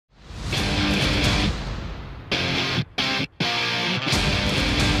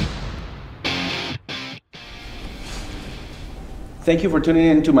Thank you for tuning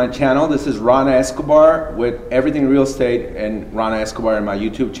in to my channel. This is Ron Escobar with Everything Real Estate and Ron Escobar in my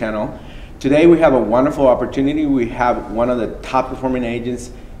YouTube channel. Today we have a wonderful opportunity. We have one of the top performing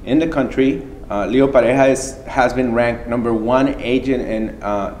agents in the country. Leo Pareja has been ranked #1 agent in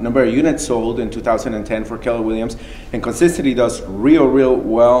number of units sold in 2010 for Keller Williams, and consistently does real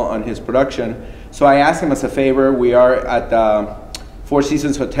well on his production. So I asked him as a favor. We are at the Four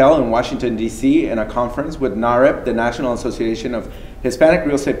Seasons Hotel in Washington, D.C. in a conference with NAREP, the National Association of Hispanic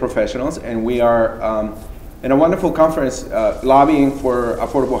Real Estate Professionals, and we are in a wonderful conference lobbying for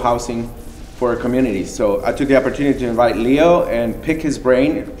affordable housing for our community. So I took the opportunity to invite Leo and pick his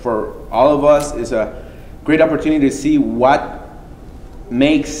brain. For all of us, is a great opportunity to see what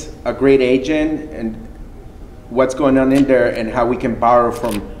makes a great agent and what's going on in there and how we can borrow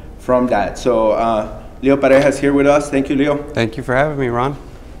from that. So Leo Pareja is here with us. Thank you, Leo. Thank you for having me, Ron.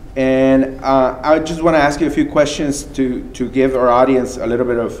 And I just want to ask you a few questions to give our audience a little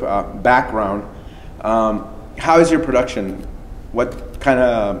bit of background. How is your production? What kind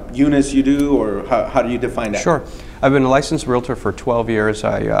of units you do, or how do you define that? Sure. I've been a licensed realtor for 12 years.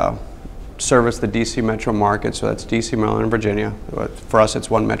 I service the DC metro market, so that's DC, Maryland, and Virginia. For us, it's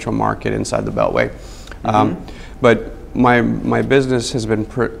one metro market inside the Beltway. But my business has been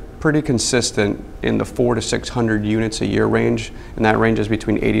pretty consistent in the 400 to 600 units a year range, and that ranges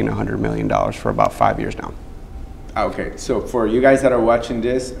between $80 and $100 million for about 5 years now. Okay, so for you guys that are watching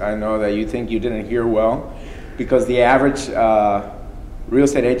this, I know that you think you didn't hear well, because the average real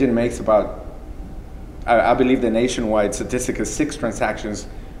estate agent makes about, I believe the nationwide statistic is 6 transactions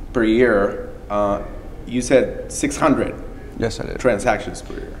per year. You said 600. Yes, I did. Transactions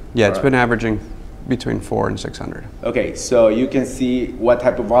per year. Yeah, it's been averaging between 400 and 600. Okay, so you can see what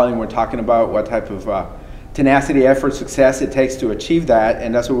type of volume we're talking about, what type of tenacity, effort, success it takes to achieve that,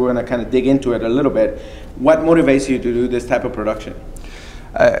 and that's what we're going to kind of dig into it a little bit. What motivates you to do this type of production?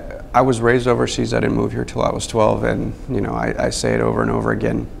 I was raised overseas. I didn't move here till I was 12, and I say it over and over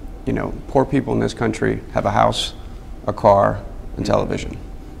again. Poor people in this country have a house, a car, and television.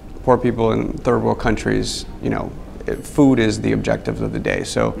 Poor people in third world countries, food is the objective of the day.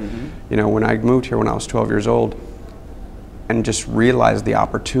 So, when I moved here when I was 12 years old, and just realized the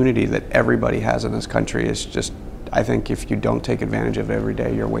opportunity that everybody has in this country, is just, I think if you don't take advantage of it every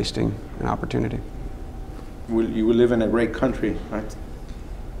day, you're wasting an opportunity. You will live in a great country, right?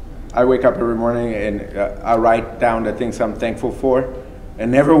 I wake up every morning and I write down the things I'm thankful for,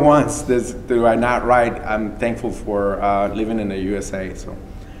 and never once do I not write I'm thankful for living in the USA. So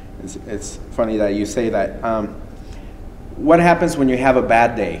it's funny that you say that. What happens when you have a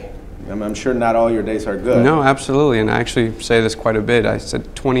bad day? I'm sure not all your days are good. No, absolutely, and I actually say this quite a bit. I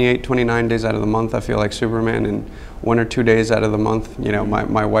said 28, 29 days out of the month I feel like Superman, and 1 or 2 days out of the month,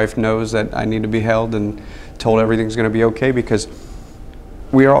 my wife knows that I need to be held and told everything's going to be okay, because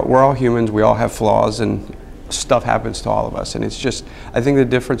we're all humans, we all have flaws, and stuff happens to all of us. And it's just, I think the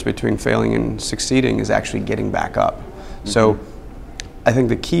difference between failing and succeeding is actually getting back up. So I think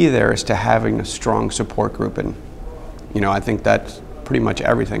the key there is to having a strong support group, and I think that's pretty much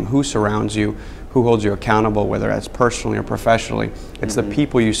everything. Who surrounds you, who holds you accountable, whether that's personally or professionally. It's the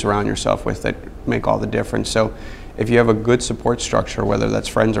people you surround yourself with that make all the difference. So if you have a good support structure, whether that's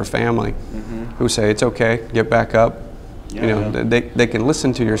friends or family, who say it's okay, get back up, they can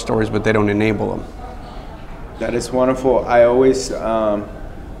listen to your stories, but they don't enable them. That is wonderful. I always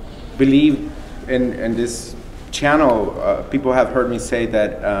believe in this channel, people have heard me say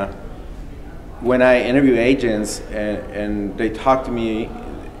that when I interview agents and they talk to me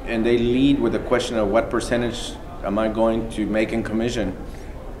and they lead with the question of what percentage am I going to make in commission,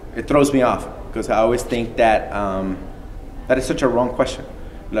 it throws me off, because I always think that that is such a wrong question.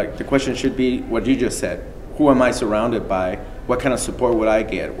 Like, the question should be what you just said. Who am I surrounded by? What kind of support will I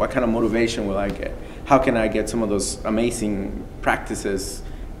get? What kind of motivation will I get? How can I get some of those amazing practices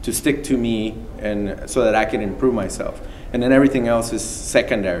to stick to me, and so that I can improve myself? And then everything else is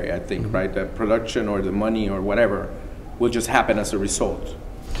secondary, I think, right? The production or the money or whatever will just happen as a result.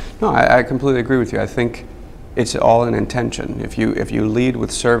 No, I completely agree with you. I think it's all an intention. If you lead with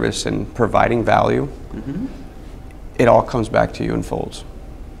service and providing value, it all comes back to you and folds.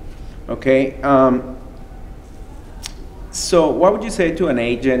 Okay. So what would you say to an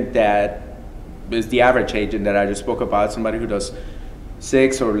agent that is the average agent that I just spoke about, somebody who does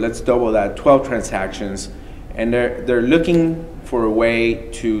 6, or let's double that, 12 transactions, and they're looking for a way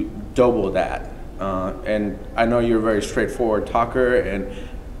to double that? And I know you're a very straightforward talker, and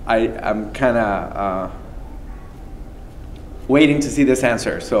I'm kind of waiting to see this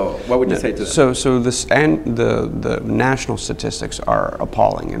answer. So what would you say to them? So this, and the national statistics are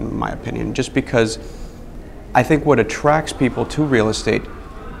appalling, in my opinion, just because I think what attracts people to real estate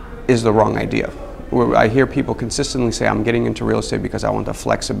is the wrong idea. Where I hear people consistently say, I'm getting into real estate because I want the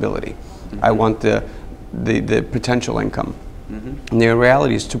flexibility. I want the potential income. And the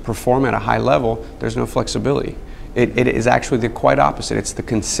reality is, to perform at a high level, there's no flexibility. It is actually the quite opposite. It's the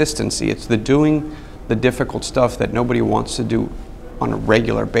consistency. It's the doing the difficult stuff that nobody wants to do on a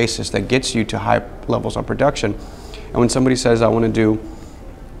regular basis that gets you to high levels of production. And when somebody says,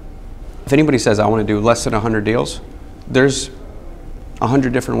 if anybody says, I want to do less than 100 deals, there's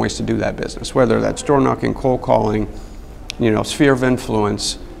 100 different ways to do that business, whether that's door knocking, cold calling, sphere of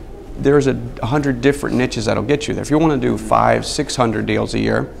influence. There's 100 different niches that'll get you there. If you want to do 500, 600 deals a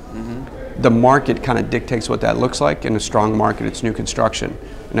year, the market kind of dictates what that looks like. In a strong market, it's new construction.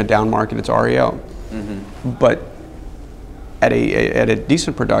 In a down market, it's REO. But at a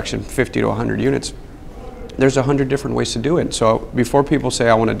decent production, 50 to 100 units, there's 100 different ways to do it. So before people say,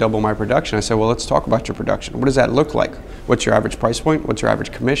 I want to double my production, I say, well, let's talk about your production. What does that look like? What's your average price point? What's your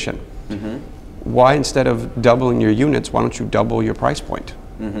average commission? Why, instead of doubling your units, why don't you double your price point?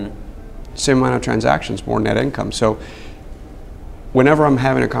 Same amount of transactions, more net income. So whenever I'm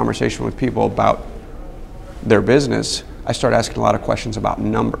having a conversation with people about their business, I start asking a lot of questions about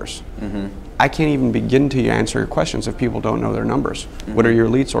numbers. I can't even begin to answer your questions if people don't know their numbers. What are your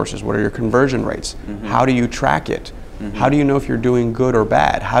lead sources? What are your conversion rates? How do you track it? How do you know if you're doing good or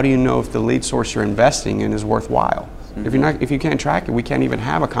bad? How do you know if the lead source you're investing in is worthwhile? If you can't track it, we can't even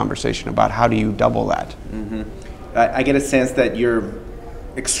have a conversation about how do you double that. I get a sense that you're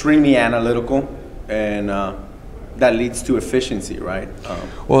extremely analytical, and that leads to efficiency, right?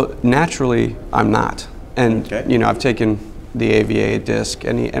 Well, naturally, I'm not. And I've taken the AVA, DISC,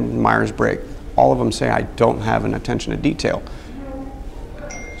 and Myers-Briggs. All of them say I don't have an attention to detail.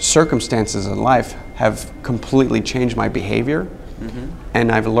 Circumstances in life have completely changed my behavior,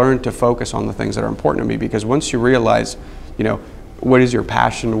 and I've learned to focus on the things that are important to me, because once you realize, what is your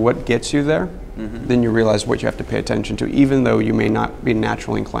passion, what gets you there, then you realize what you have to pay attention to, even though you may not be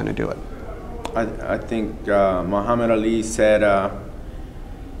naturally inclined to do it. I think Muhammad Ali said,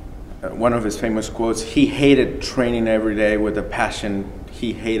 one of his famous quotes, he hated training every day with a passion.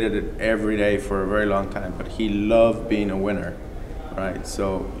 He hated it every day for a very long time, but he loved being a winner, right?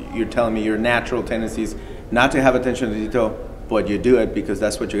 So you're telling me your natural tendencies not to have attention to detail, but you do it because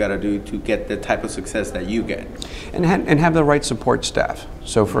that's what you got to do to get the type of success that you get. And have the right support staff.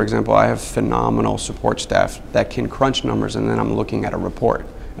 So for example, I have phenomenal support staff that can crunch numbers, and then I'm looking at a report.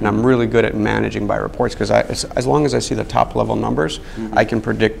 And I'm really good at managing by reports, because as long as I see the top level numbers, I can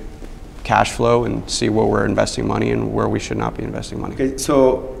predict cash flow and see where we're investing money and where we should not be investing money. Okay,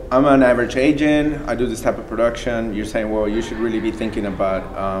 so I'm an average agent. I do this type of production. You're saying, well, you should really be thinking about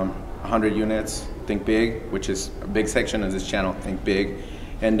 100 units, think big, which is a big section of this channel, think big.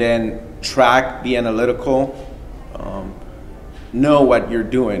 And then track, be analytical, know what you're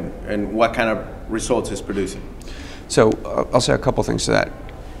doing and what kind of results it's producing. So I'll say a couple things to that.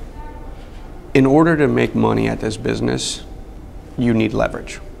 In order to make money at this business, you need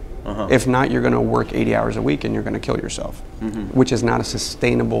leverage. If not, you're going to work 80 hours a week and you're going to kill yourself, which is not a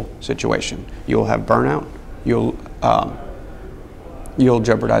sustainable situation. You'll have burnout, you'll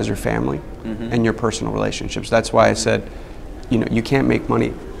jeopardize your family and your personal relationships. That's why I said, you can't make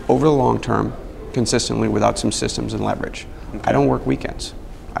money over the long term consistently without some systems and leverage. I don't work weekends.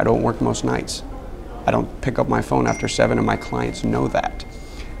 I don't work most nights. I don't pick up my phone after 7, and my clients know that.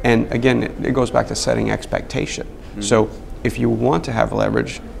 And again, it goes back to setting expectation. So if you want to have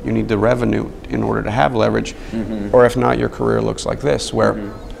leverage, you need the revenue in order to have leverage, or if not, your career looks like this,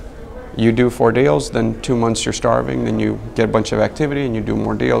 where you do 4 deals, then 2 months you're starving, then you get a bunch of activity and you do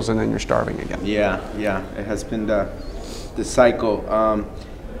more deals, and then you're starving again. Yeah, it has been the cycle.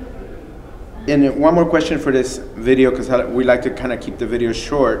 And one more question for this video, because we like to kind of keep the video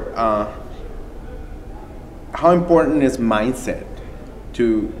short. How important is mindset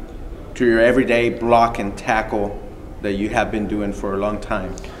to your everyday block and tackle that you have been doing for a long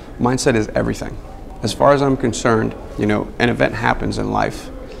time? Mindset is everything. As far as I'm concerned, an event happens in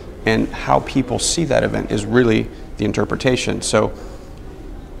life, and how people see that event is really the interpretation. So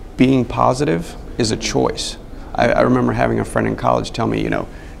being positive is a choice. I remember having a friend in college tell me,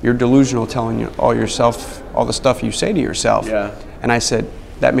 you're delusional telling you all the stuff you say to yourself. And I said,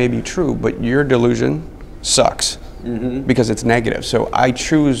 that may be true, but your delusion sucks because it's negative. So I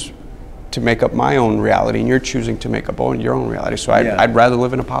choose to make up my own reality, and you're choosing to make up your own reality. So I'd rather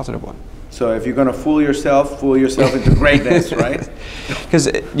live in a positive one. So if you're going to fool yourself into greatness, right? Because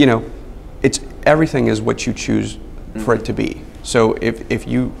it's everything is what you choose for it to be. So if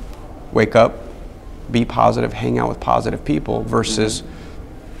you wake up, be positive, hang out with positive people, versus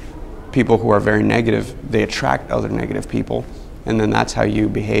people who are very negative, they attract other negative people, and then that's how you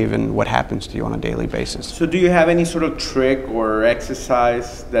behave and what happens to you on a daily basis. So do you have any sort of trick or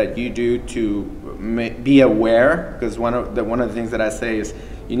exercise that you do to be aware? Because one of the things that I say is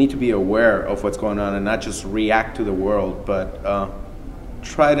you need to be aware of what's going on and not just react to the world, but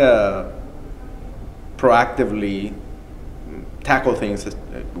try to proactively tackle things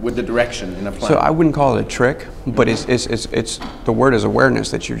with the direction in a plan. So I wouldn't call it a trick, but it's the word is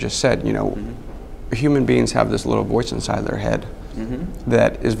awareness that you just said. You know, human beings have this little voice inside their head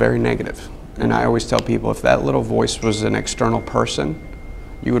that is very negative. And I always tell people, if that little voice was an external person,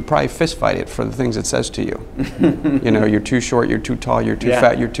 you would probably fist fight it for the things it says to you. You know, you're too short, you're too tall, you're too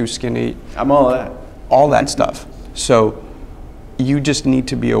fat, you're too skinny. I'm all that. All that stuff. So you just need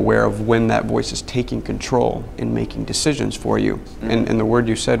to be aware of when that voice is taking control and making decisions for you. And the word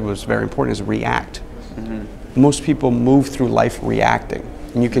you said was very important, is react. Most people move through life reacting.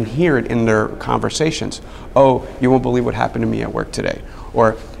 And you can hear it in their conversations. Oh, you won't believe what happened to me at work today.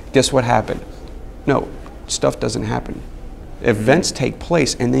 Or, guess what happened? No, stuff doesn't happen. Events take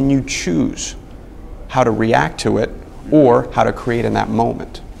place, and then you choose how to react to it or how to create in that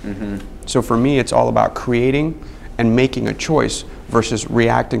moment. So for me, it's all about creating and making a choice versus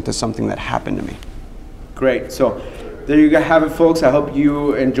reacting to something that happened to me. Great. So there you have it, folks. I hope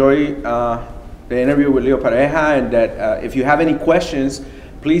you enjoy the interview with Leo Pareja, and that if you have any questions,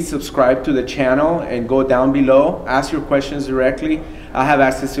 please subscribe to the channel and go down below. Ask your questions directly. I have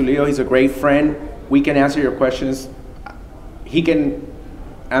access to Leo. He's a great friend. We can answer your questions. He can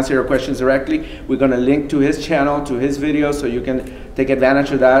answer your questions directly. We're going to link to his channel, to his videos, so you can take advantage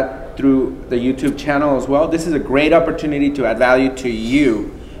of that through the YouTube channel as well. This is a great opportunity to add value to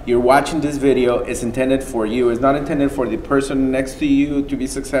you. You're watching this video, it's intended for you. It's not intended for the person next to you to be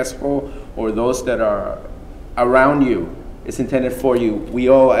successful or those that are around you. It's intended for you. We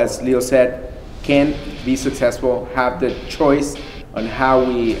all, as Leo said, can be successful, have the choice on how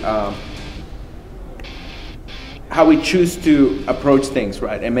we choose to approach things,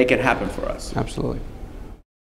 right, and make it happen for us. Absolutely.